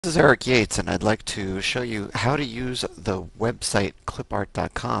This is Eric Yates, and I'd like to show you how to use the website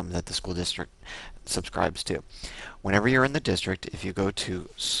clipart.com that the school district subscribes to. Whenever you're in the district, if you go to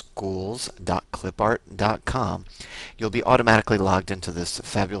schools.clipart.com, you'll be automatically logged into this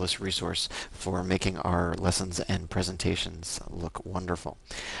fabulous resource for making our lessons and presentations look wonderful.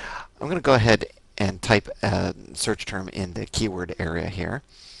 I'm going to go ahead and type a search term in the keyword area here.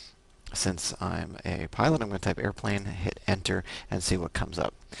 Since I'm a pilot, I'm going to type airplane, hit enter, and see what comes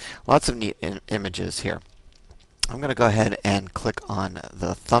up. Lots of neat images here. I'm going to go ahead and click on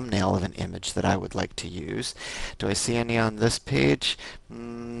the thumbnail of an image that I would like to use. Do I see any on this page?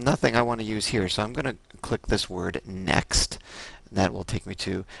 Nothing I want to use here, so I'm going to click this word next. That will take me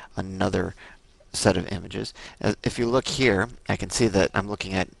to another set of images. If you look here, I can see that I'm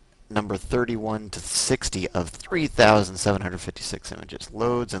looking at number 31 to 60 of 3,756 images.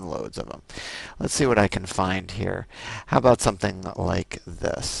 Loads and loads of them. Let's see what I can find here. How about something like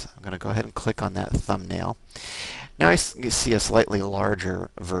this? I'm going to go ahead and click on that thumbnail. Now you see a slightly larger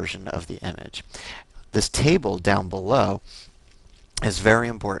version of the image. This table down below is very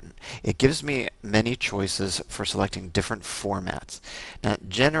important. It gives me many choices for selecting different formats. Now,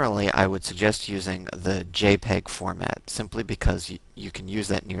 generally, I would suggest using the JPEG format simply because you can use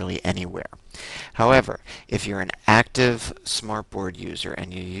that nearly anywhere. However, if you're an active smartboard user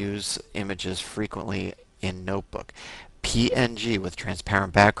and you use images frequently in Notebook, PNG with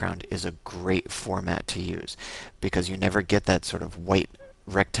transparent background is a great format to use because you never get that sort of white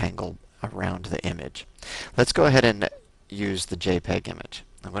rectangle around the image. Let's go ahead and use the JPEG image.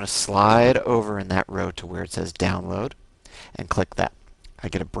 I'm going to slide over in that row to where it says download and click that. I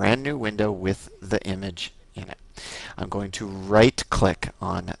get a brand new window with the image in it. I'm going to right click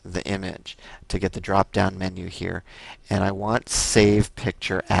on the image to get the drop down menu here, and I want save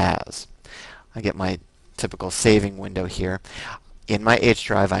picture as. I get my typical saving window here. In my H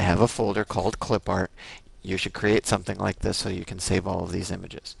drive I have a folder called clipart. You should create something like this so you can save all of these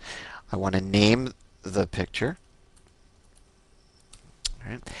images. I want to name the picture.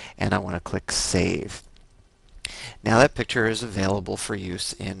 Right, and I want to click Save. Now that picture is available for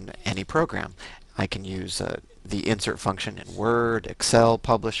use in any program. I can use the insert function in Word, Excel,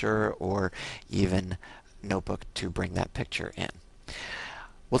 Publisher, or even Notebook to bring that picture in.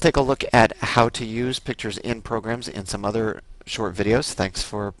 We'll take a look at how to use pictures in programs in some other short videos. Thanks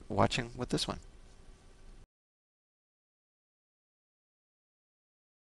for watching with this one.